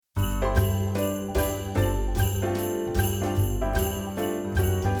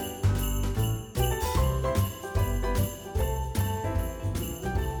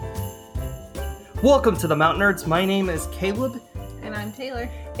Welcome to the Mountain Nerds. My name is Caleb. And I'm Taylor.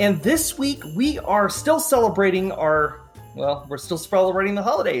 And this week we are still celebrating we're still celebrating the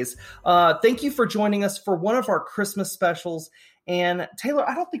holidays. Thank you for joining us for one of our Christmas specials. And Taylor,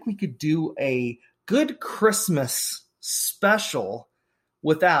 I don't think we could do a good Christmas special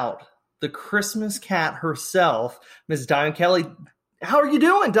without the Christmas cat herself, Ms. Diamond Kelly. How are you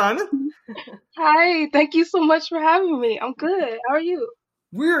doing, Diamond? Hi, thank you so much for having me. I'm good. How are you?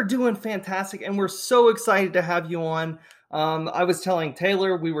 We're doing fantastic, and we're so excited to have you on. I was telling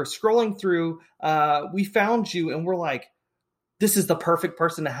Taylor, we were scrolling through, we found you, and we're like, this is the perfect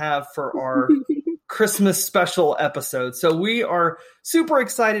person to have for our Christmas special episode. So we are super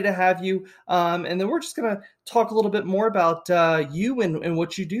excited to have you, and then we're just going to talk a little bit more about you and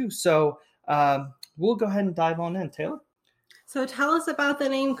what you do. So we'll go ahead and dive on in. Taylor? So tell us about the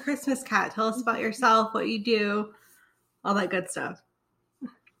name Christmas Cat. Tell us about yourself, what you do, all that good stuff.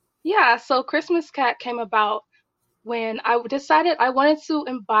 Yeah, so Christmas Cat came about when I decided I wanted to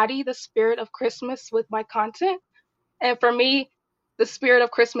embody the spirit of Christmas with my content. And for me, the spirit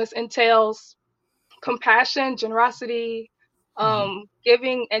of Christmas entails compassion, generosity,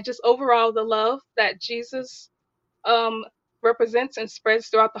 giving, and just overall the love that Jesus represents and spreads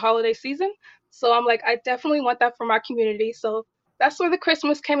throughout the holiday season. So I'm like, I definitely want that for my community. So that's where the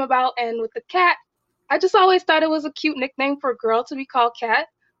Christmas came about. And with the cat, I just always thought it was a cute nickname for a girl to be called Cat.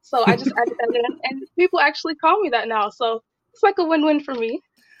 So I just added that in, and people actually call me that now. So it's like a win-win for me.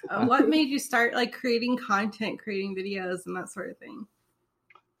 What made you start creating content, creating videos, and that sort of thing?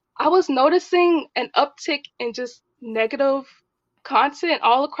 I was noticing an uptick in just negative content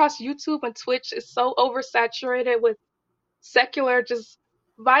all across YouTube and Twitch. Is so oversaturated with secular just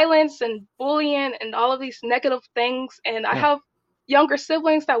violence and bullying and all of these negative things. And I have younger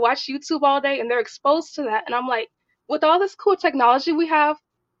siblings that watch YouTube all day, and they're exposed to that. And I'm like, with all this cool technology we have,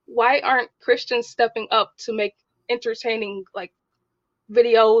 why aren't Christians stepping up to make entertaining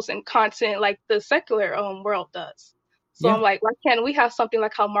videos and content like the secular world does? So I'm like, why can't we have something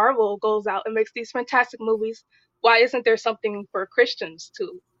like how Marvel goes out and makes these fantastic movies? Why isn't there something for Christians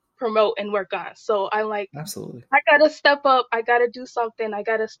to promote and work on? So I'm like, absolutely, I gotta step up. I gotta do something. I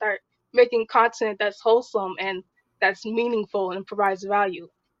gotta start making content that's wholesome and that's meaningful and provides value.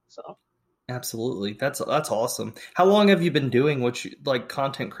 So. Absolutely. That's awesome. How long have you been doing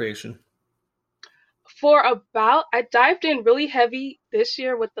content creation? I dived in really heavy this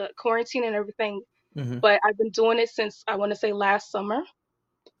year with the quarantine and everything, but I've been doing it since I want to say last summer.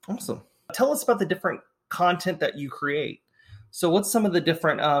 Awesome. Tell us about the different content that you create. So what's some of the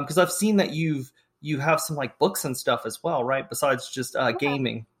different, because I've seen that you have some books and stuff as well, right? Besides just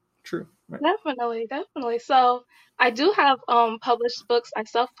gaming. True. Right. Definitely. So I do have published books. I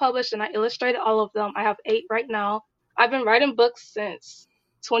self-published and I illustrated all of them. I have 8 right now. I've been writing books since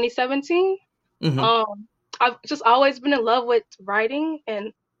 2017. I've just always been in love with writing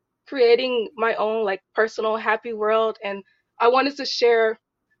and creating my own personal happy world. And I wanted to share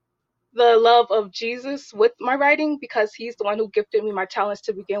the love of Jesus with my writing because he's the one who gifted me my talents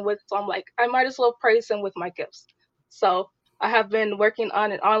to begin with. So I'm like, I might as well praise him with my gifts. So I have been working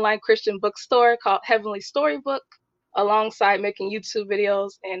on an online Christian bookstore called Heavenly Storybook alongside making YouTube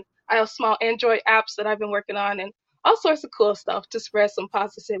videos. And I have small Android apps that I've been working on and all sorts of cool stuff to spread some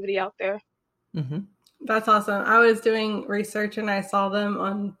positivity out there. That's awesome. I was doing research and I saw them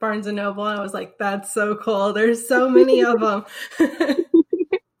on Barnes & Noble. And I was like, that's so cool. There's so many of them.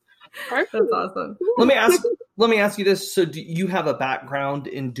 That's awesome. Let me ask you this. So do you have a background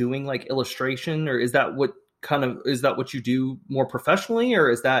in doing illustration, or is that what you do more professionally, or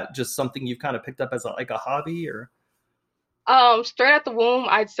is that just something you've kind of picked up as a hobby? Or straight out the womb,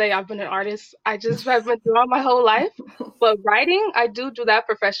 I'd say I've been an artist. I just have been throughout my whole life. But writing, I do that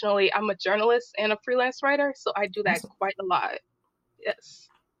professionally. I'm a journalist and a freelance writer, so I do that quite a lot. Yes.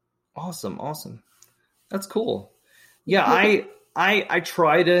 Awesome. That's cool. Yeah, I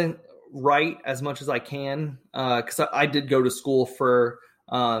try to write as much as I can because I did go to school for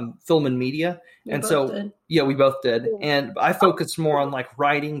film and media. We both did. And I focused more on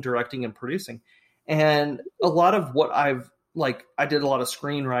writing, directing, and producing. And a lot of what I did a lot of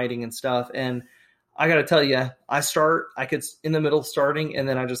screenwriting and stuff. And I got to tell you, I could in the middle starting, and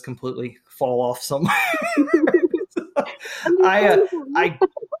then I just completely fall off somewhere. I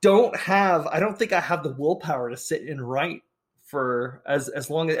don't think I have the willpower to sit and write for as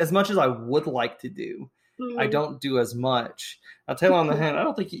much as I would like to do. I don't do as much. I'll tell you on the hand, I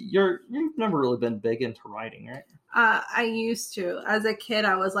don't think you've never really been big into writing, right? I used to. As a kid,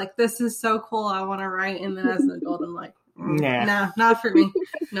 I was like, this is so cool. I want to write. And then as an adult, I'm like, nah, not for me.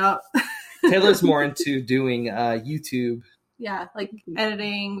 No. Taylor's more into doing YouTube Yeah, like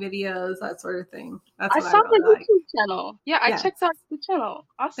editing videos, that sort of thing. That's what I saw really the like. YouTube channel. Yeah, I Yes. checked out the channel.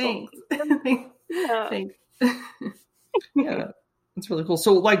 Awesome. Thanks. Yeah. Thanks. Yeah, that's really cool.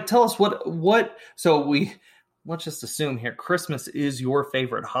 So, like, tell us what. So let's just assume here, Christmas is your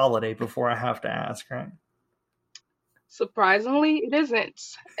favorite holiday. Before I have to ask, right? Surprisingly, it isn't.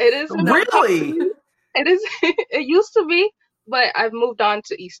 It isn't. Really? It is. It used to be, but I've moved on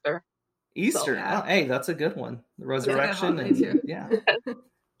to Easter. Easter. So, yeah. Oh, hey, that's a good one. The resurrection. That's a good And, yeah,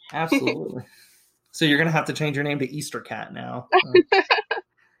 absolutely. So you're gonna have to change your name to Easter Cat now.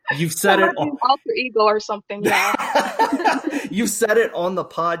 You've said it on alter ego or something. Yeah. You've said it on the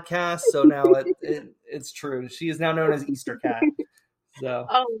podcast, so now it's true. She is now known as Easter Cat. So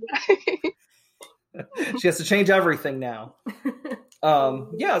she has to change everything now.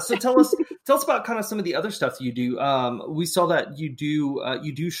 Yeah. So tell us about kind of some of the other stuff you do. We saw that you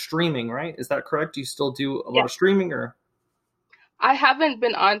do streaming, right? Is that correct? Do you still do a lot of streaming, or? I haven't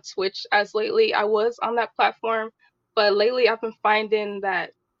been on Twitch as lately. I was on that platform, but lately I've been finding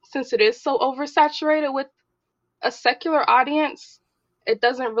that since it is so oversaturated with a secular audience, it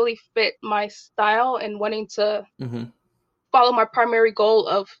doesn't really fit my style and wanting to follow my primary goal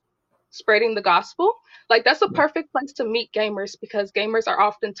of spreading the gospel. Like, that's a perfect place to meet gamers, because gamers are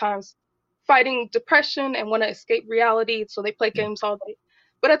oftentimes fighting depression and want to escape reality, so they play games all day.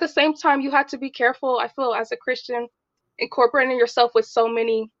 But at the same time, you have to be careful, I feel, as a Christian, incorporating yourself with so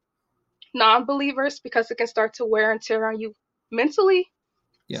many non-believers, because it can start to wear and tear on you mentally.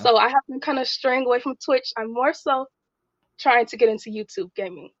 Yeah. So I have been kind of straying away from Twitch. I'm more so trying to get into YouTube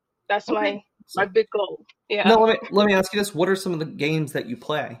gaming. That's my big goal. Yeah. No, let me ask you this. What are some of the games that you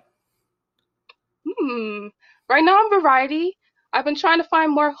play? Right now I'm variety. I've been trying to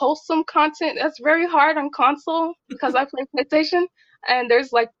find more wholesome content. That's very hard on console because I play PlayStation, and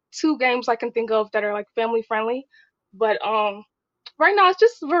there's like 2 games I can think of that are like family friendly. But right now it's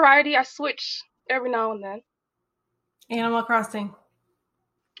just variety. I switch every now and then. Animal Crossing.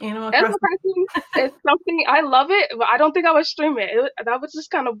 Animal Crossing is something, I love it, but I don't think I would stream it. That would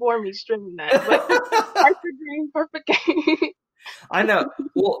just kind of bore me streaming that. But perfect game. I know.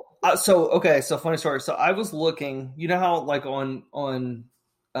 Well, so funny story. So I was looking. You know how like on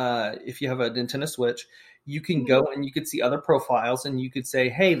if you have a Nintendo Switch, you can go and you could see other profiles, and you could say,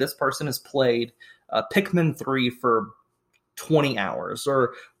 "Hey, this person has played Pikmin 3 for 20 hours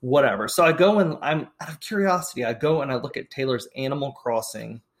or whatever." So I go and I'm out of curiosity. I go and I look at Taylor's Animal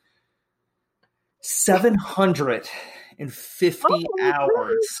Crossing. 750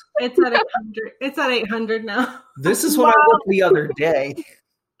 hours. It's at 800. It's at 800 now. This is what I looked the other day.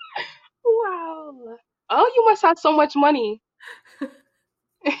 Wow. Oh, you must have so much money.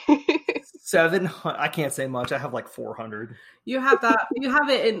 700. I can't say much. I have like 400. You have that. You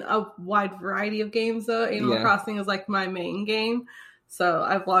have it in a wide variety of games, though. Animal Crossing is like my main game, so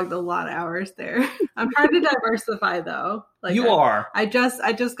I've logged a lot of hours there. I'm trying to diversify, though. Like I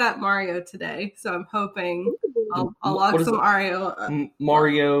just got Mario today, so I'm hoping I'll log some Mario.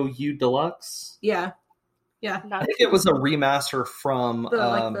 Mario U Deluxe. Yeah. I think it was a remaster from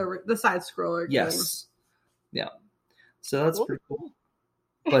the side scroller. Yes. Game. Yeah. So that's pretty cool.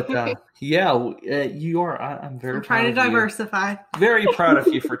 But you are. I'm very. I'm trying to diversify. Very proud of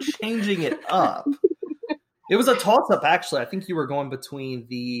you for changing it up. It was a toss-up, actually. I think you were going between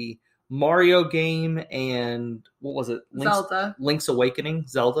the Mario game and what was it? Zelda. Link's Awakening.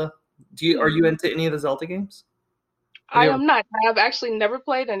 Zelda. Are you into any of the Zelda games? I am not. I have actually never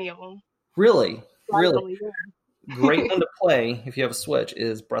played any of them. Really? Really? Great one to play if you have a Switch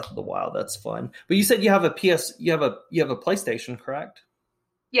is Breath of the Wild. That's fun. But you said you have a PlayStation, correct?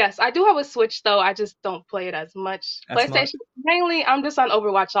 Yes, I do have a Switch, though. I just don't play it as much. PlayStation, mainly, I'm just on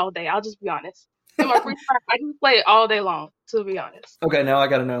Overwatch all day. I'll just be honest. In my free time, I just play it all day long, to be honest. Okay, now I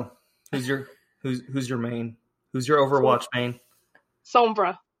got to know. Who's your main? Who's your Overwatch main?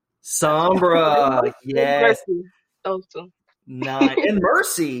 Sombra. Yes. Mercy. Those 2. Nice. And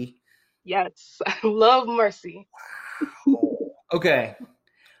Mercy. Yes, I love Mercy. Okay.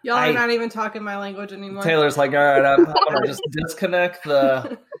 Y'all are not even talking my language anymore. Taylor's like, all right, I'm going to just disconnect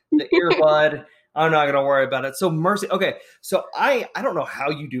the earbud. I'm not going to worry about it. So Mercy. Okay. So I don't know how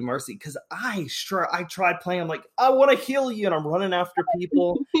you do Mercy, because I tried playing. I'm like, I want to heal you. And I'm running after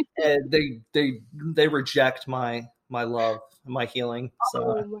people and they reject my love, my healing.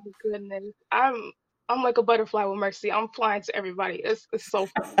 So. Oh my goodness. I'm like a butterfly with Mercy. I'm flying to everybody. It's so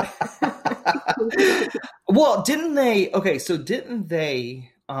fun. Well, didn't they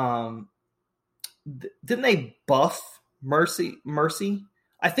buff Mercy?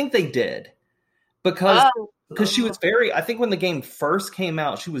 I think they did. Because she was I think when the game first came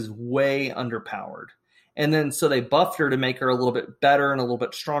out, she was way underpowered. And then so they buffed her to make her a little bit better and a little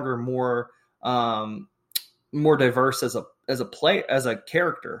bit stronger, more diverse as a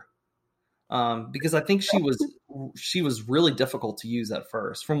character. Because I think she was really difficult to use at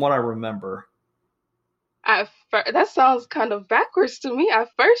first, from what I remember. That sounds kind of backwards to me. At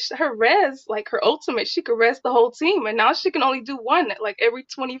first, her res, like her ultimate, she could res the whole team, and now she can only do one like every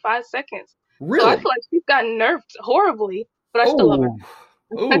 25 seconds. Really? So I feel like she's gotten nerfed horribly, but I still love her.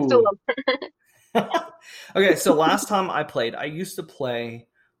 I still love her. Okay, so last time I played, I used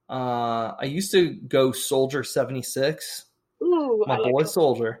to go Soldier 76. Ooh, my boy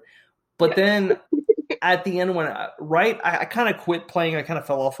Soldier. But then at the end, I kind of quit playing. I kind of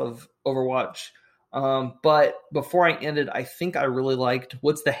fell off of Overwatch. But before I ended, I think I really liked,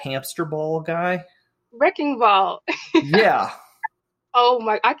 what's the hamster ball guy? Wrecking Ball. Yeah. Oh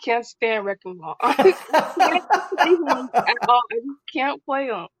my, I can't stand Wrecking Ball. I can't play him at all. I just can't play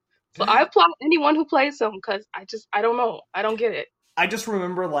him. So I applaud anyone who plays him because I don't know. I don't get it. I just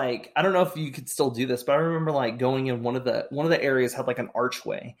remember, like, I don't know if you could still do this, but I remember like going in one of the areas had like an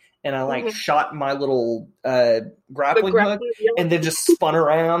archway, and I like shot my little grappling hook and then just spun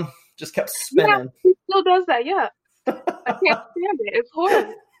around, just kept spinning. Yeah, he still does that. Yeah, I can't stand it. It's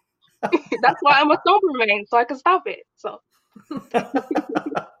horrible. That's why I'm a sober main, so I can stop it. So.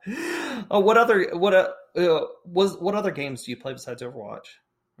 What other games do you play besides Overwatch,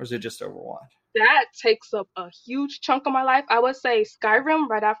 or is it just Overwatch? That takes up a huge chunk of my life. I would say Skyrim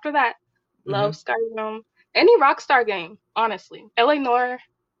right after that. Love Skyrim. Any Rockstar game, honestly. L.A. Noire,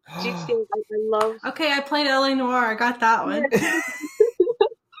 GTA, I love. Okay, I played L.A. Noire. I got that one.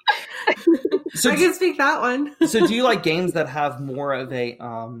 So I can speak that one. So do you like games that have more of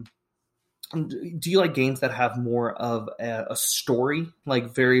a story,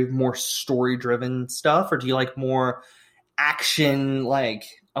 like very more story-driven stuff, or do you like more action, like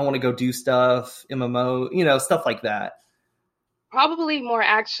I want to go do stuff, MMO, stuff like that? Probably more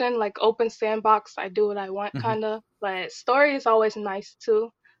action, like open sandbox. I do what I want, kind of. But story is always nice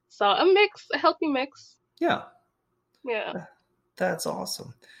too. So a healthy mix. Yeah. Yeah. That's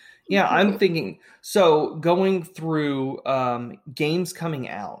awesome. Yeah, I'm thinking, so going through games coming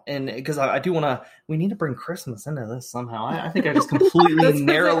out, and because I do want to, we need to bring Christmas into this somehow. I think I just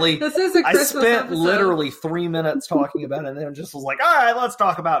completely this is a Christmas I spent episode. Literally 3 minutes talking about it, and then just was like, all right, let's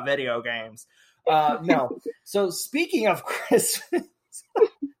talk about video games. No. So speaking of Christmas,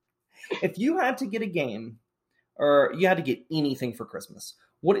 if you had to get a game, or you had to get anything for Christmas,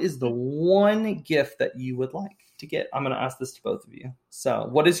 what is the one gift that you would like to get? I'm going to ask this to both of you. So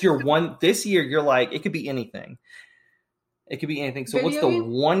what is your one this year? You're like, it could be anything. It could be anything. So what's the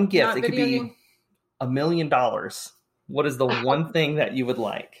one gift? It could be $1 million. What is the one thing that you would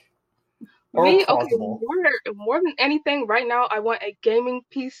like? Or possible? Okay, more than anything right now, I want a gaming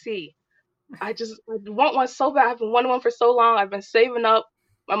PC. I want one so bad. I've been wanting one for so long. I've been saving up.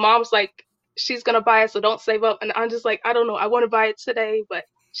 My mom's like, she's going to buy it, so don't save up. And I'm just like, I don't know. I want to buy it today, but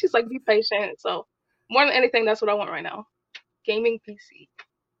she's like, be patient. So more than anything, that's what I want right now. Gaming PC.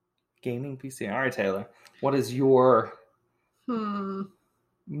 Gaming PC. All right, Taylor. What is your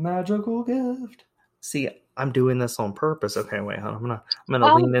magical gift? See, I'm doing this on purpose. Okay, wait, hold on. I'm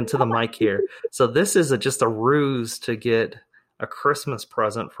gonna lean into the mic here. So this is just a ruse to get a Christmas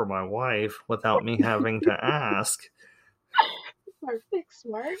present for my wife without me having to ask. Perfect,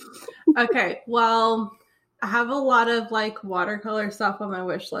 smart. Okay, well, I have a lot of like watercolor stuff on my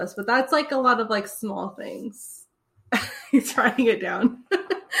wish list, but that's like a lot of like small things. He's writing it down.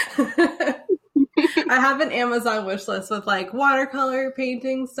 I have an Amazon wish list with like watercolor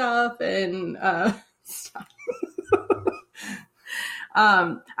painting stuff and stuff.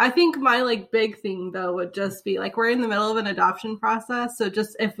 I think my like big thing though would just be like, we're in the middle of an adoption process, so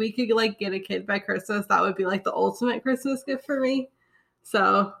just if we could like get a kid by Christmas, that would be like the ultimate Christmas gift for me.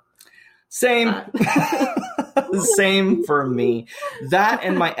 So same. Same for me. That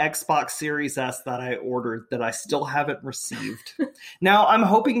and my Xbox Series S that I ordered that I still haven't received. Now, I'm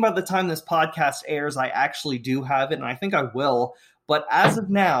hoping by the time this podcast airs, I actually do have it, and I think I will. But as of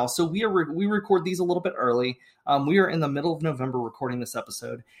now, so we record these a little bit early. We are in the middle of November recording this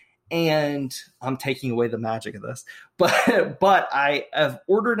episode, and I'm taking away the magic of this. But I have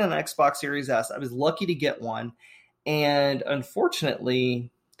ordered an Xbox Series S. I was lucky to get one, and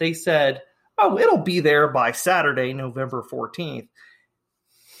unfortunately, they said, oh, it'll be there by Saturday, November 14th.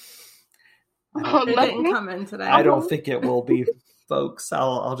 It didn't come in today. I don't think it will be, folks.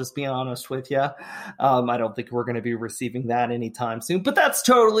 I'll just be honest with you. I don't think we're going to be receiving that anytime soon, but that's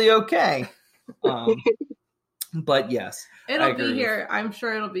totally okay. But yes, it'll be here. I'm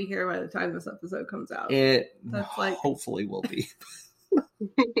sure it'll be here by the time this episode comes out. It hopefully will be.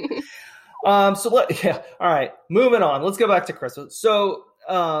 All right, moving on. Let's go back to Christmas. So,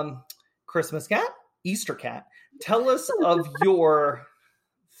 Christmas cat, Easter cat. Tell us of your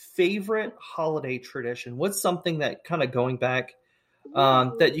favorite holiday tradition. What's something that kind of going back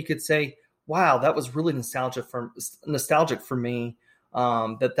that you could say, wow, that was really nostalgic for me.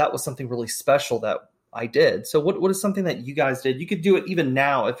 That was something really special that I did. So what is something that you guys did? You could do it even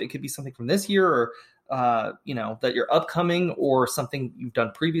now if it could be something from this year or, that you're upcoming or something you've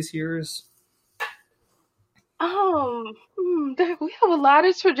done previous years. We have a lot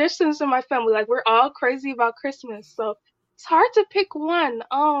of traditions in my family. Like we're all crazy about Christmas. So it's hard to pick one.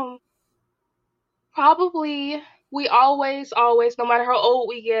 Probably we always, no matter how old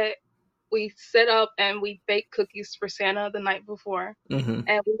we get, we sit up and we bake cookies for Santa the night before, and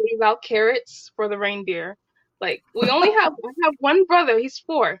we leave out carrots for the reindeer. Like we only have one brother; he's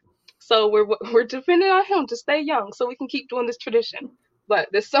 4, so we're depending on him to stay young, so we can keep doing this tradition. But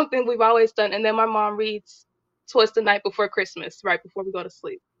there's something we've always done, and then my mom reads to us the night before Christmas, right before we go to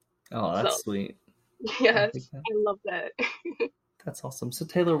sleep. Oh, that's sweet. Yes, I love that. That's awesome. So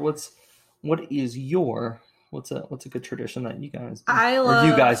Taylor, what's a good tradition that you guys do?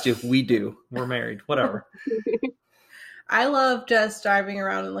 You guys do. We do. We're married. Whatever. I love just driving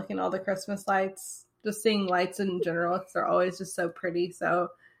around and looking at all the Christmas lights, just seeing lights in general, because they're always just so pretty. So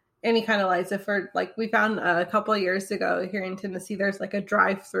any kind of lights. We found a couple of years ago here in Tennessee, there's like a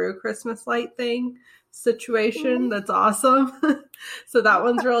drive-through Christmas light thing situation. That's awesome. So that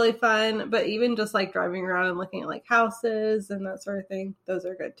one's really fun. But even just like driving around and looking at like houses and that sort of thing, those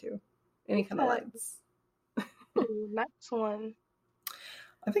are good too. Any kind of lights. Next one.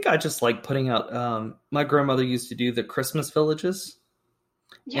 I think I just like putting out, my grandmother used to do the Christmas villages.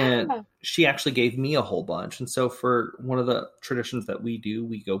 Yeah. And she actually gave me a whole bunch. And so for one of the traditions that we do,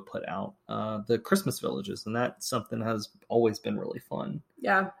 we go put out the Christmas villages. And that's something that has always been really fun.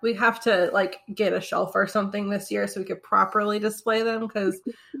 Yeah, we have to get a shelf or something this year so we could properly display them because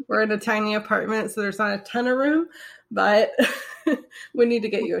we're in a tiny apartment, so there's not a ton of room. But we need to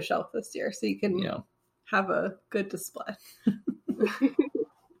get you a shelf this year so you can have a good display.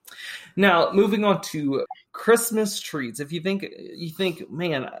 Now, moving on to Christmas treats. If you think,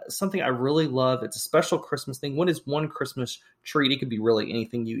 man, something I really love, it's a special Christmas thing. What is one Christmas treat? It could be really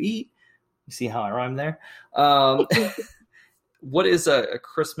anything you eat. You see how I rhyme there? What is a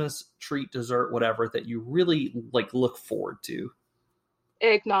Christmas treat, dessert, whatever, that you really look forward to?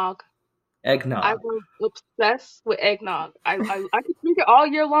 Eggnog. Eggnog. I'm obsessed with eggnog. I could drink it all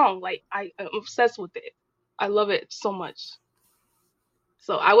year long. I'm obsessed with it. I love it so much.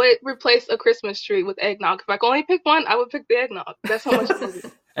 So I would replace a Christmas tree with eggnog. If I could only pick one, I would pick the eggnog. That's how much I love it.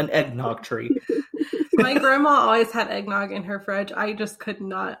 An eggnog tree. My grandma always had eggnog in her fridge. I just could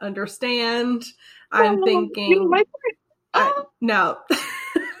not understand. I'm thinking... You like it? No.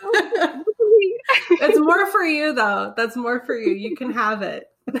 It's more for you, though. That's more for you. You can have it.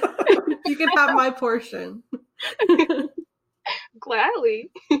 You can have my portion.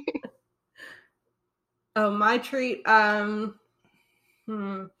 Gladly. Oh, my treat.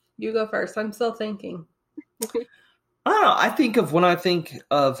 You go first. I'm still thinking. I don't know. When I think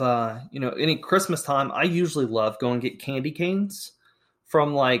of any Christmas time, I usually love going to get candy canes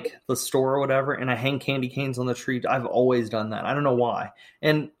from the store or whatever, and I hang candy canes on the tree. I've always done that. I don't know why.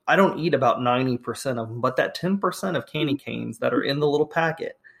 And I don't eat about 90% of them, but that 10% of candy canes that are in the little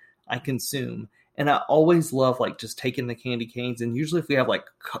packet, I consume. And I always love just taking the candy canes, and usually if we have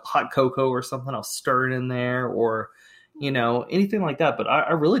hot cocoa or something, I'll stir it in there or anything like that. But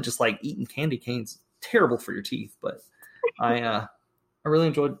I really just like eating candy canes. Terrible for your teeth, but I really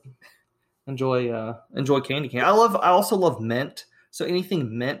enjoy candy cane. I also love mint. So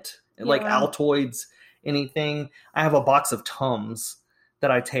anything mint, like Altoids, anything. I have a box of Tums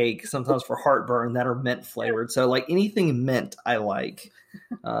that I take sometimes for heartburn that are mint flavored. So anything mint, I like.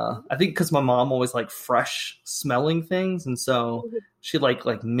 I think because my mom always liked fresh smelling things, and so she like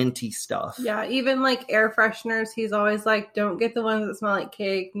minty stuff. Yeah, even air fresheners. He's always don't get the ones that smell like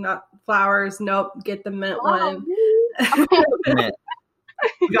cake, not flowers. Nope, get the mint one. Mint.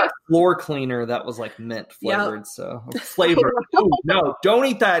 We got floor cleaner that was mint flavored, so flavored. Ooh, no, don't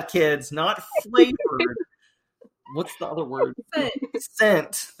eat that, kids. Not flavored. What's the other word?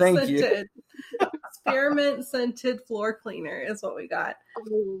 Scent. Thank you. Spearmint scented floor cleaner is what we got.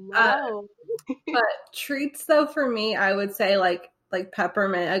 Oh, wow. But treats, though, for me, I would say like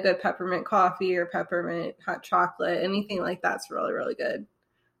peppermint, a good peppermint coffee or peppermint hot chocolate, anything like that's really, really good.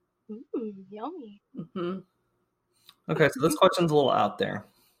 Yummy. Mm-hmm. Okay, so this question's a little out there.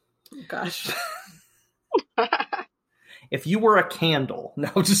 Oh, gosh. If you were a candle, no,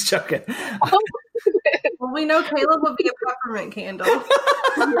 just joking. Well, we know Caleb would be a peppermint candle.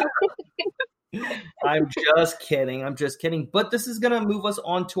 I'm just kidding. But this is going to move us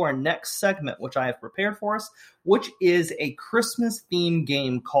on to our next segment, which I have prepared for us, which is a Christmas-themed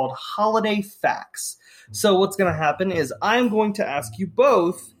game called Holiday Facts. So what's going to happen is I'm going to ask you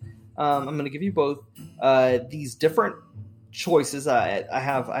both, I'm going to give you both these different choices. I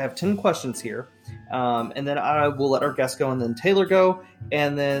have 10 questions here, and then I will let our guest go, and then Taylor go,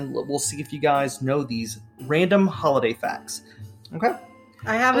 and then we'll see if you guys know these random holiday facts. Okay?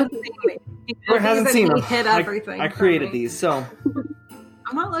 I haven't seen it. I haven't seen them. Hit everything. I created these, so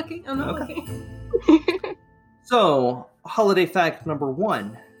I'm not looking. looking. So, holiday fact number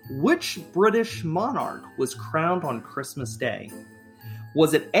 1. Which British monarch was crowned on Christmas Day?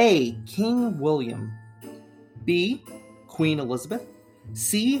 Was it A, King William, B, Queen Elizabeth,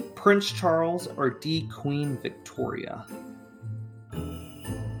 C, Prince Charles, or D, Queen Victoria?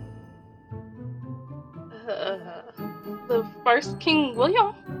 The first King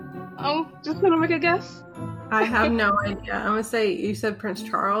William. I'm just gonna make a guess. I have no idea. I'm gonna say you said Prince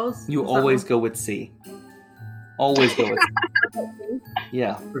Charles. You always go with C. Always go with C.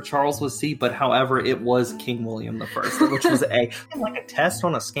 Yeah, for Charles was C, but however, it was King William the First, which was A. Like a test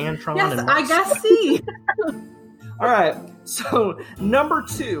on a Scantron. Yes, and I guess C. All right, so number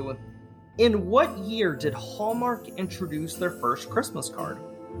 2. In what year did Hallmark introduce their first Christmas card?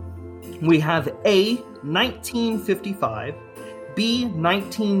 We have A, 1955, B,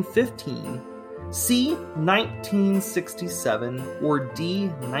 1915, C, 1967, or D,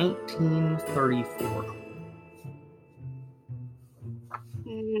 1934.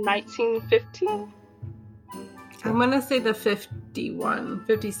 1915? I'm going to say the 51.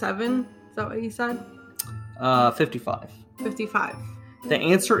 57? Is that what you said? 55. 55. The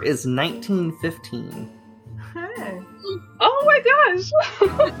answer is 1915. Hey. Oh my gosh!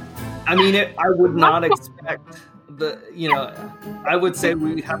 I mean, I would not expect I would say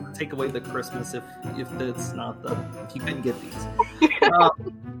we have to take away the Christmas if it's not if you couldn't get these.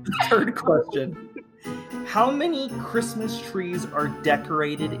 Third question. How many Christmas trees are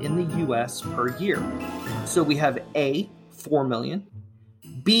decorated in the U.S. per year? So we have A, 4 million,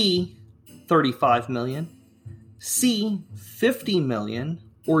 B, 35 million, C, 50 million,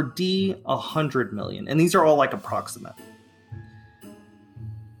 or D, 100 million. And these are all like approximate.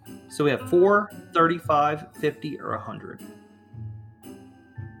 So we have 4, 35, 50, or 100.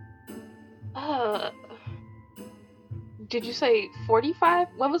 Did you say 45?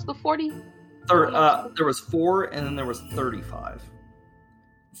 What was the 40? There was 4, and then there was 35.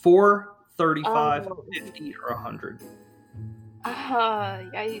 4, 35, 50, or 100.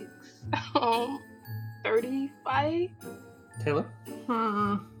 Yikes. 35? Taylor?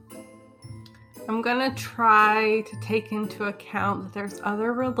 I'm going to try to take into account that there's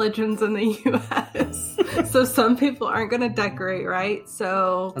other religions in the U.S. So some people aren't going to decorate, right?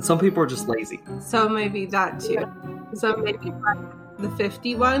 And some people are just lazy. So maybe that too. So maybe the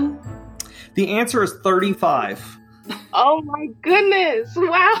 51? The answer is 35. Oh my goodness.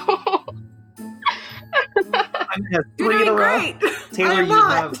 Wow. I have 3 in a row. Great. Taylor, you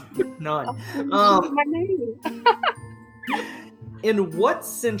have none. My name. In what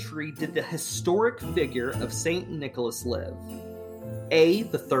century did the historic figure of Saint Nicholas live? A,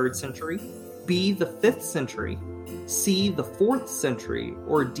 the 3rd century, B, the 5th century, C, the 4th century,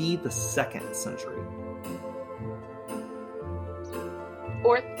 or D, the 2nd century?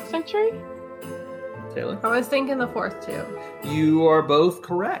 4th century? Taylor? I was thinking the 4th too. You are both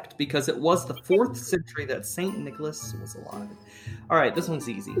correct, because it was the 4th century that Saint Nicholas was alive. All right, this one's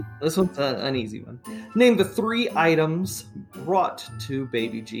easy. This one's an easy one. Name the 3 items brought to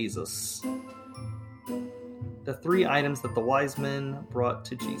baby Jesus. The 3 items that the wise men brought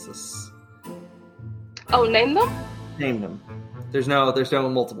to Jesus. Oh, name them? Name them. There's no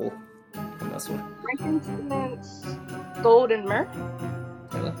multiple in this one. Frankincense, gold, and myrrh.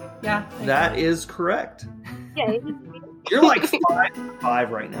 Taylor? Yeah. That is correct. Yay. You're like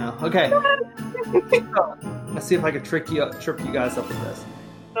 5 right now. Okay. So, let's see if I can trip you guys up with this.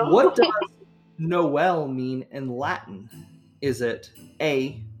 What does Noel mean in Latin? Is it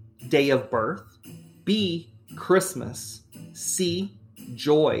A, day of birth, B, Christmas, C,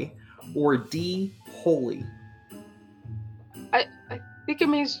 joy, or D, holy? I think it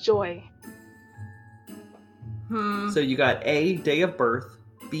means joy. So you got A, day of birth,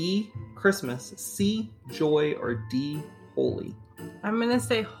 B, Christmas, C, joy, or D, holy? I'm going to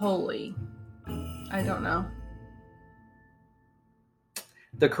say holy. I don't know.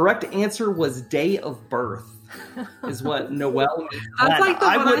 The correct answer was day of birth, is what Noel means. That's like the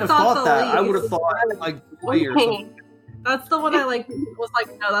one I wouldn't have thought that. I would have thought like joy or something. That's the one I was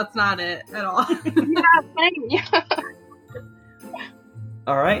like, no, that's not it at all. Yeah.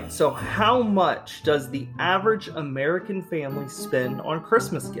 All right, so how much does the average American family spend on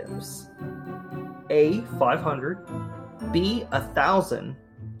Christmas gifts? A, $500, B, $1,000,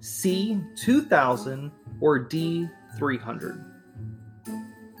 C, $2,000, or D, $300?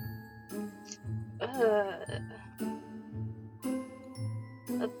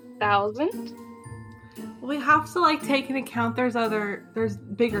 $1,000. We have to take into account there's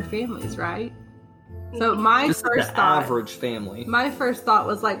bigger families, right? So my Just first the thought, average family. My first thought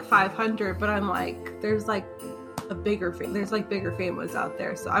was 500, but I'm there's bigger families out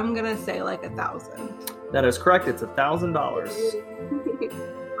there, so I'm gonna say 1,000. That is correct. It's $1,000.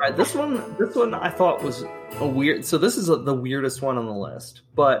 All right, this one I thought was a weird. So this is the weirdest one on the list,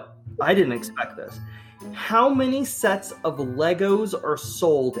 but I didn't expect this. How many sets of Legos are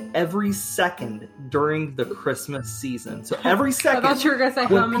sold every second during the Christmas season? So every second. I thought you were gonna say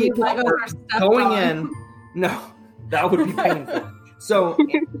how many Legos are stepped going on. in. No, that would be painful. So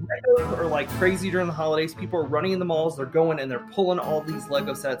Legos are crazy during the holidays. People are running in the malls. They're going and they're pulling all these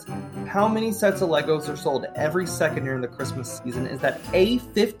Lego sets. How many sets of Legos are sold every second during the Christmas season? Is that A,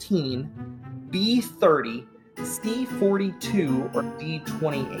 15, B, 30, C, 42, or D,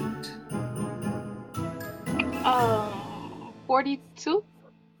 28? 42?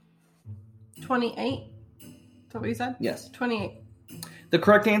 28? Is that what you said? Yes. 28. The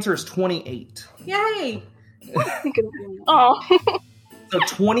correct answer is 28. Yay! Oh. So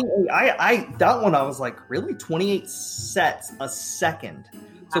 28, that one I was really? 28 sets a second.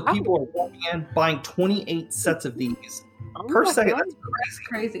 So people are walking in, buying 28 sets of these per second. That's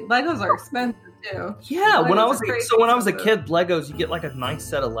crazy. Legos are expensive too. Yeah, when I was a kid, Legos, you get a nice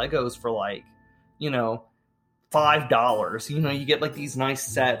set of Legos for $5. You get these nice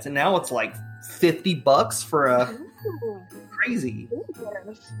sets, and now it's $50 for a crazy.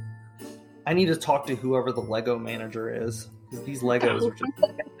 I need to talk to whoever the Lego manager is. These Legos are just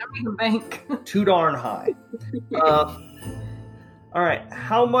too darn high. All right,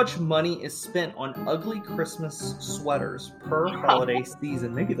 how much money is spent on ugly Christmas sweaters per holiday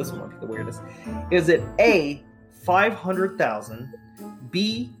season? Maybe this one might be the weirdest. Is it A, 500,000,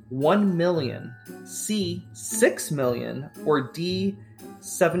 B, 1 million, C, 6 million, or D,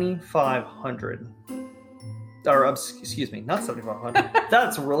 7,500? Or excuse me, not 7,500.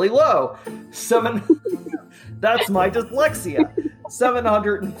 That's really low. That's my dyslexia.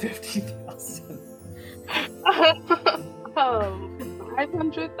 750,000.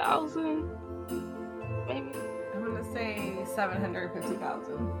 500,000, maybe. I'm gonna say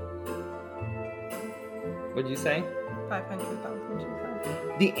 750,000. What'd you say?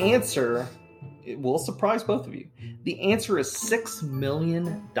 500,000. The answer, it will surprise both of you. The answer is $6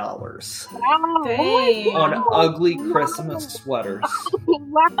 million on ugly Christmas sweaters.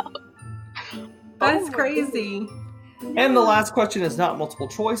 Wow. That's crazy. And the last question is not multiple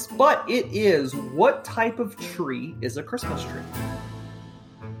choice, but it is, what type of tree is a Christmas tree?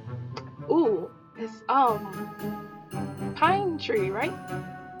 Ooh, it's pine tree, right?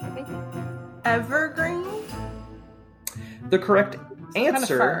 I think. Evergreen? The correct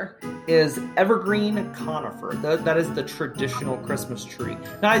answer is evergreen conifer. That is the traditional Christmas tree.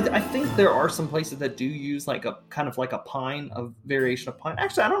 Now, I think there are some places that do use a kind of a pine, a variation of pine.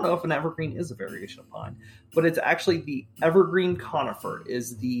 Actually, I don't know if an evergreen is a variation of pine, but it's actually the evergreen conifer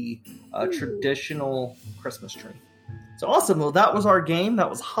is the traditional Christmas tree. So awesome. Well, that was our game. That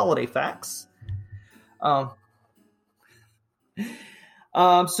was Holiday Facts. So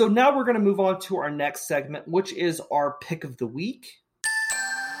now we're going to move on to our next segment, which is our pick of the week.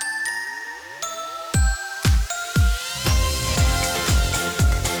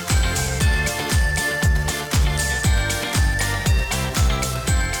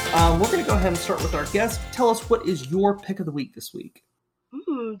 We're going to go ahead and start with our guest. Tell us, what is your pick of the week this week?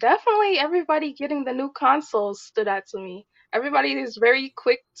 Definitely everybody getting the new consoles stood out to me. Everybody is very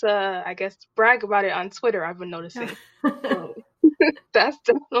quick to, I guess, brag about it on Twitter, I've been noticing. That's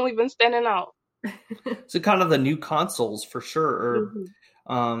definitely been standing out. So kind of the new consoles for sure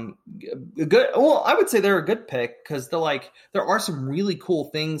are good. Well, I would say they're a good pick because there are some really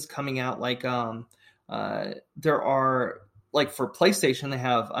cool things coming out. There are, for PlayStation, they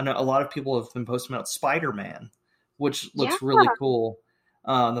have, I know a lot of people have been posting about Spider-Man, which looks really cool.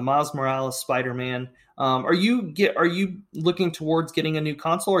 The Miles Morales Spider-Man. Are you looking towards getting a new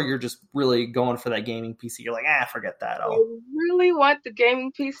console, or you're just really going for that gaming PC? You're forget that. I really want the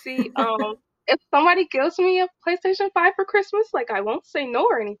gaming PC. If somebody gives me a PlayStation 5 for Christmas, I won't say no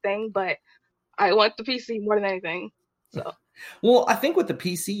or anything, but I want the PC more than anything. So, well, I think with the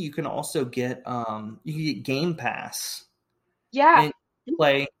PC you can also get Game Pass. Yeah. And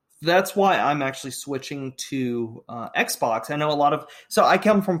play that's why I'm actually switching to Xbox. I know so I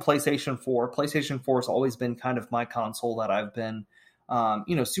come from PlayStation 4. PlayStation 4 has always been kind of my console that I've been,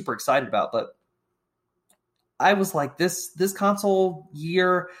 super excited about. But I was like, this console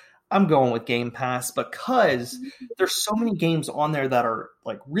year, I'm going with Game Pass because there's so many games on there that are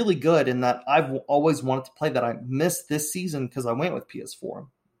like really good and that I've always wanted to play that I missed this season because I went with PS4.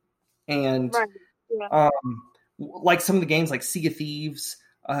 And like some of the games like Sea of Thieves,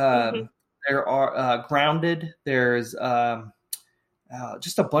 there are Grounded, there's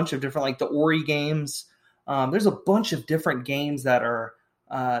just a bunch of different, like the Ori games. There's a bunch of different games that are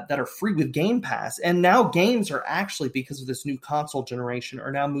free with Game Pass. And now games are actually, because of this new console generation,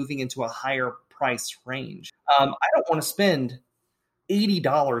 are now moving into a higher price range. I don't want to spend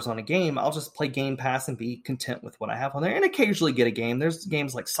 $80 on a game. I'll just play Game Pass and be content with what I have on there and occasionally get a game. There's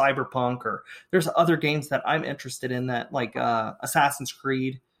games like Cyberpunk, or there's other games that I'm interested in that, like Assassin's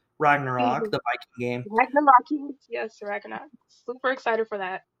Creed, Ragnarok, the Viking game. Ragnarok, yes, Ragnarok. Super excited for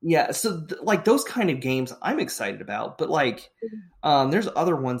that. Yeah, so like those kind of games I'm excited about, but like there's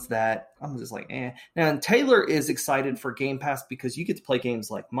other ones that I'm just like, eh. Now Taylor is excited for Game Pass because you get to play games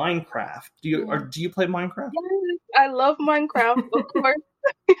like Minecraft. Do you play Minecraft? Yes, I love Minecraft, of course.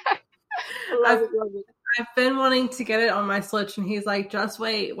 Love it. I've been wanting to get it on my Switch, and he's like, just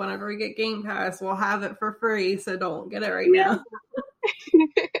wait. Whenever we get Game Pass, we'll have it for free, so don't get it right now.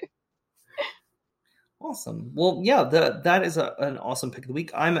 Awesome. Well, yeah, that is an awesome pick of the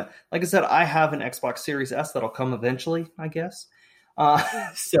week. Like I said, I have an Xbox Series S that'll come eventually, I guess.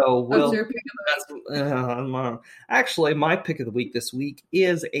 So what's your pick of the week? Actually, my pick of the week this week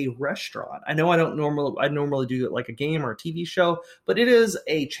is a restaurant. I know I normally do it like a game or a TV show, but it is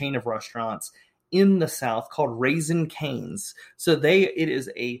a chain of restaurants in the South called Raising Cane's. So it is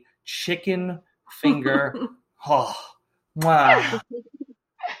a chicken finger. Oh, wow.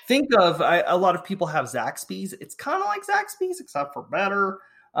 Think of, a lot of people have Zaxby's. It's kind of like Zaxby's, except for better.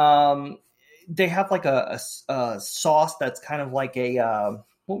 They have like a sauce that's kind of like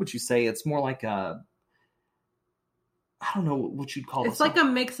what would you say? It's more like I don't know what you'd call it. It's like a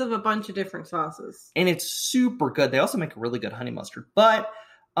mix of a bunch of different sauces. And it's super good. They also make a really good honey mustard. But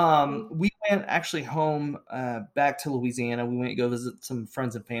we went actually home back to Louisiana. We went to go visit some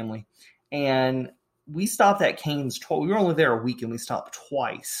friends and family. And we stopped at Cane's. We were only there a week, and we stopped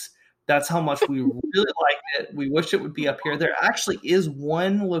twice. That's how much we really liked it. We wish it would be up here. There actually is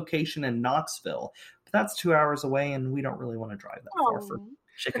one location in Knoxville, but that's 2 hours away, and we don't really want to drive that far for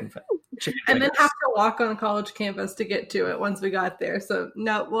chicken. And then have to walk on college campus to get to it once we got there. So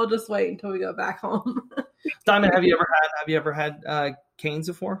no, we'll just wait until we go back home. Diamond, have you ever had Cane's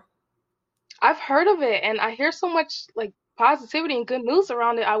before? I've heard of it, and I hear so much like positivity and good news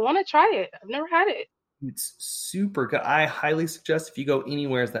around it. I want to try it. I've never had it. It's super good. I highly suggest if you go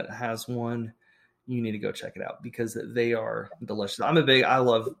anywhere that has one, you need to go check it out because they are delicious. I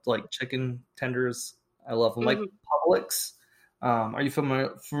love like chicken tenders. I love them. Like Publix. Are you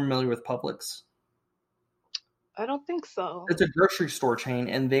familiar with Publix? I don't think so. It's a grocery store chain,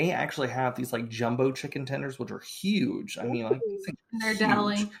 and they actually have these like jumbo chicken tenders, which are huge. I mean, like in their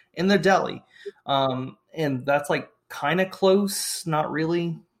deli. In their deli. And that's like kind of close, not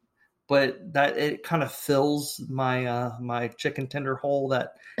really. But that it kind of fills my my chicken tender hole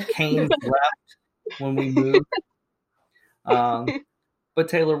that Cane's left when we moved. But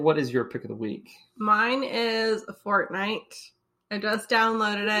Taylor, what is your pick of the week? Mine is Fortnite. I just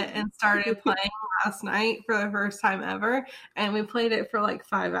downloaded it and started playing last night for the first time ever, and we played it for like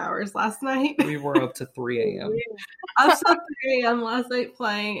 5 hours last night. We were up to 3 a.m. Up to 3 a.m. last night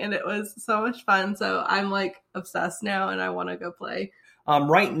playing, and it was so much fun. So I'm like obsessed now, and I want to go play.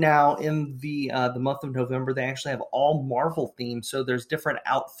 Right now in the month of November, they actually have all Marvel themes. So there's different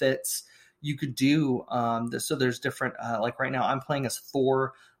outfits you could do. So there's different, like right now I'm playing as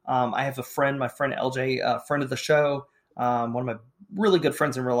Thor. I have my friend LJ, friend of the show. One of my really good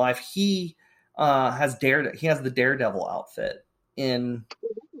friends in real life. He has the Daredevil outfit in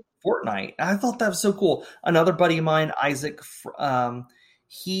Fortnite. I thought that was so cool. Another buddy of mine, Isaac,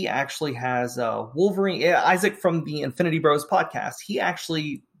 he actually has Wolverine. Isaac from the Infinity Bros podcast.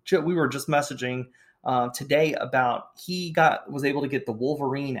 We were just messaging today about he was able to get the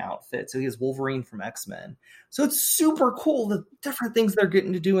Wolverine outfit. So he has Wolverine from X-Men. So it's super cool the different things they're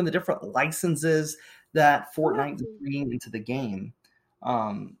getting to do and the different licenses that Fortnite is bringing into the game.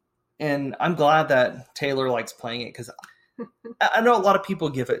 And I'm glad that Taylor likes playing it because I know a lot of people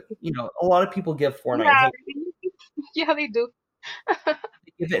give it, a lot of people give Fortnite hate. Yeah, they do. They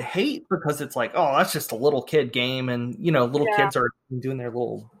give it hate because it's like, oh, that's just a little kid game. And, little kids are doing their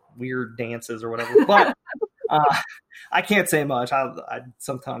little weird dances or whatever. But I can't say much. I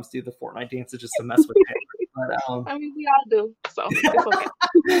sometimes do the Fortnite dances just to mess with Taylor. But, I mean, we all do, so it's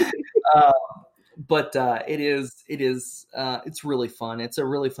okay. But it's really fun. It's a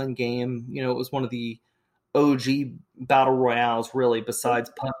really fun game. You know, it was one of the OG battle royales, really, besides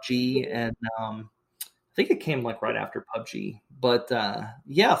PUBG, and I think it came like right after PUBG. But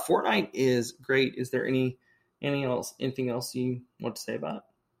yeah, Fortnite is great. Is there anything else you want to say about it?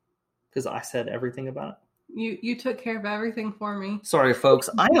 Because I said everything about it. You took care of everything for me. Sorry, folks.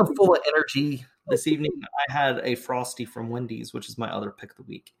 I am full of energy this evening. I had a Frosty from Wendy's, which is my other pick of the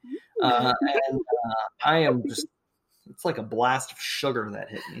week. And I am just, it's like a blast of sugar that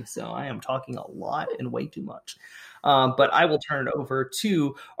hit me. So I am talking a lot and way too much. But I will turn it over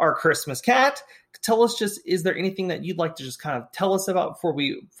to our Christmas cat. Tell us is there anything that you'd like to just kind of tell us about before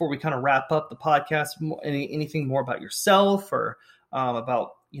we kind of wrap up the podcast? Anything more about yourself or about,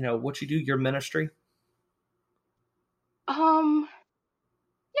 what you do, your ministry?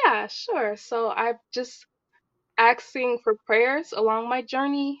 Yeah, sure. So I'm just asking for prayers along my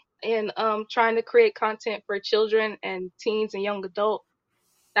journey and trying to create content for children and teens and young adults,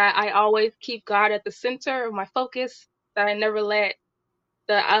 that I always keep God at the center of my focus, that I never let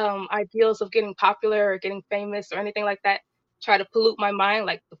the ideals of getting popular or getting famous or anything like that try to pollute my mind.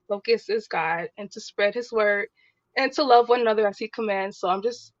 Like, the focus is God, and to spread his word and to love one another as he commands. So I'm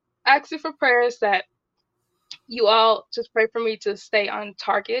just asking for prayers that you all just pray for me to stay on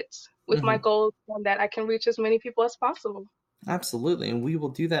target with my goals and that I can reach as many people as possible. Absolutely. And we will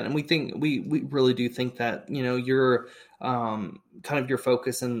do that. And we really do think that, your kind of your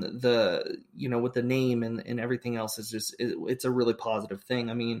focus and the, with the name and everything else is just, it's a really positive thing.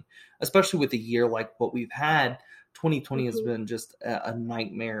 I mean, especially with a year like what we've had, 2020 has been just a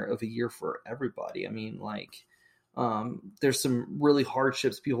nightmare of a year for everybody. I mean, like, there's some really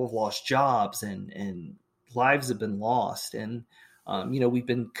hardships. People have lost jobs and lives have been lost. And, we've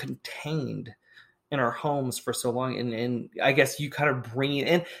been contained in our homes for so long. And I guess you kind of bring it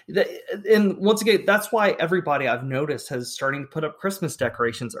in. And once again, that's why everybody I've noticed has starting to put up Christmas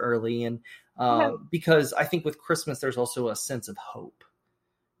decorations early. And because I think with Christmas, there's also a sense of hope.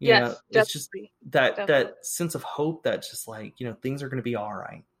 It's just that sense of hope that's just like, things are going to be all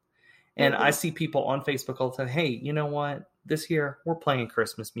right. And I see people on Facebook all the time, hey, you know what? This year we're playing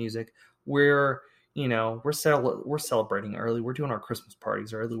Christmas music. We're celebrating early. We're doing our Christmas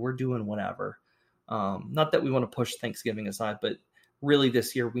parties early. We're doing whatever. Not that we want to push Thanksgiving aside, but really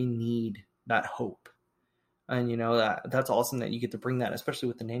this year we need that hope. And, that's awesome that you get to bring that, especially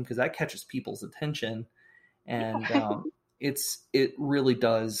with the name, because that catches people's attention. And it really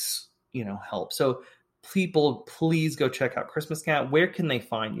does, help. So people, please go check out Christmas Cat. Where can they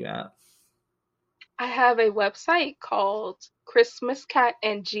find you at? I have a website called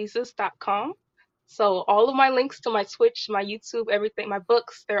ChristmasCatandJesus.com. So all of my links to my Twitch, my YouTube, everything, my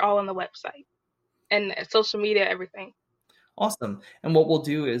books, they're all on the website. And social media, everything. Awesome. And what we'll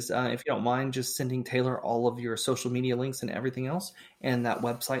do is, if you don't mind, just sending Taylor all of your social media links and everything else and that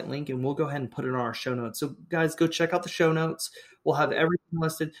website link, and we'll go ahead and put it on our show notes. So guys, go check out the show notes. We'll have everything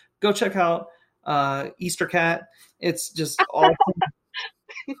listed. Go check out Easter Cat. It's just awesome.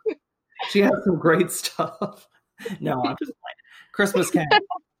 She has some great stuff. No, I'm just playing. Christmas Cat.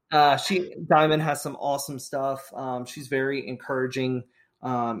 Diamond has some awesome stuff. She's very encouraging.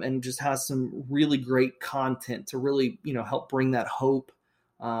 And just has some really great content to really, help bring that hope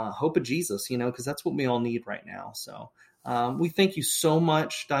of Jesus, because that's what we all need right now. So we thank you so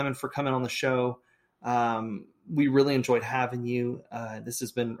much, Diamond, for coming on the show. We really enjoyed having you. This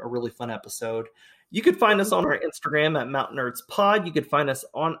has been a really fun episode. You could find us on our Instagram at Mountain Nerds Pod. You could find us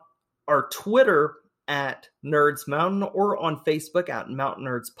on our Twitter at Nerds Mountain or on Facebook at Mountain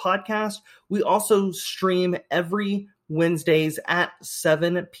Nerds Podcast. We also stream every Wednesdays at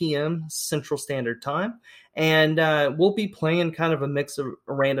 7 p.m. Central Standard Time. And we'll be playing kind of a mix of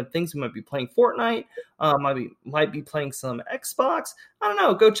random things. We might be playing Fortnite, might be playing some Xbox. I don't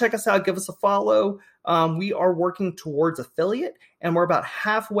know. Go check us out. Give us a follow. We are working towards affiliate, and we're about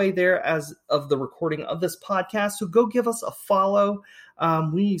halfway there as of the recording of this podcast. So go give us a follow.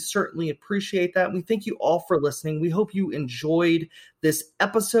 We certainly appreciate that. We thank you all for listening. We hope you enjoyed this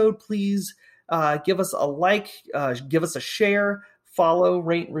episode. Please give us a like, give us a share, follow,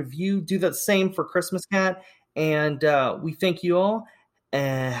 rate, review. Do the same for Christmas Cat. And we thank you all.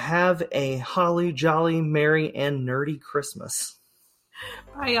 And have a holly jolly, merry, and nerdy Christmas.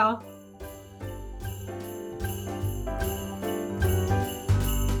 Bye, y'all.